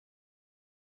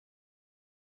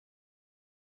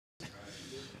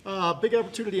Big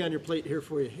opportunity on your plate here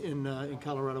for you in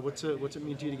Colorado. What's it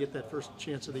mean to you to get that first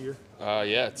chance of the year?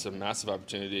 Yeah, it's a massive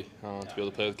opportunity to be able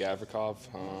to play with Gavrikov.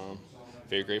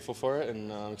 Very grateful for it,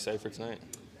 and I'm excited for tonight.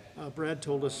 Brad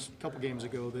told us a couple games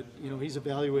ago that he's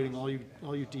evaluating all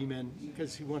you D-men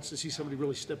because he wants to see somebody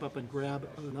really step up and grab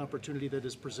an opportunity that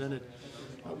is presented.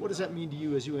 What does that mean to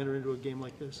you as you enter into a game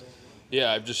like this?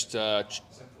 Yeah, I've just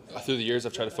through the years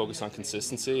I've tried to focus on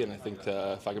consistency, and I think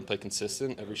if I can play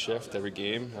consistent every shift, every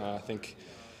game, I think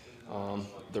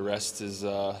the rest is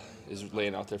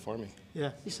laying out there for me.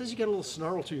 Yeah, he says you got a little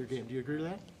snarl to your game. Do you agree with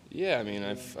that? Yeah, I mean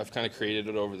I've kind of created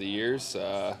it over the years.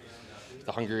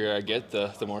 The hungrier I get,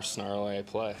 the more snarl I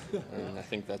play, and I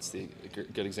think that's the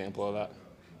good example of that.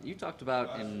 You talked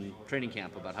about in training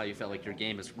camp about how you felt like your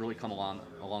game has really come along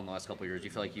the last couple of years. You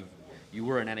feel like you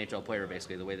were an NHL player,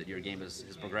 basically, the way that your game has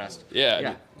progressed.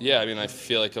 Yeah. I mean, I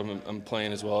feel like I'm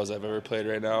playing as well as I've ever played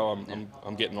right now.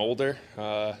 I'm getting older.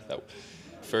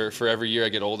 For every year I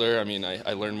get older, I mean,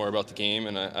 I learn more about the game,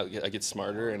 and I get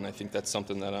smarter, and I think that's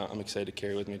something that I'm excited to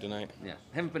carry with me tonight. Yeah,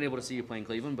 I haven't been able to see you play in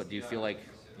Cleveland, but do you feel like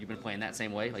you've been playing that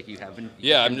same way, like you have been?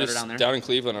 Yeah, I'm better just down in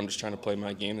Cleveland. I'm just trying to play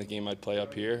my game, the game I'd play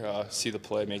up here. See the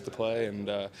play, make the play, and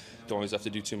don't always have to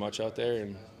do too much out there,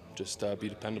 and just be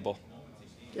dependable.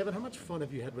 Gavin, how much fun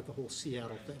have you had with the whole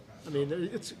Seattle thing? I mean,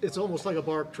 it's almost like a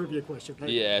bar trivia question, right?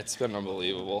 Yeah, it's been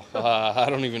unbelievable. I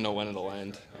don't even know when it'll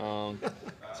end.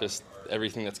 Just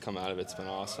everything that's come out of it's been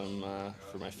awesome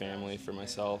for my family, for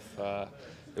myself.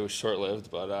 It was short-lived,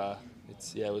 but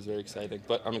it was very exciting.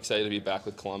 But I'm excited to be back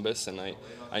with Columbus, and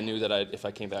I knew that if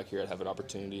I came back here, I'd have an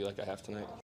opportunity like I have tonight.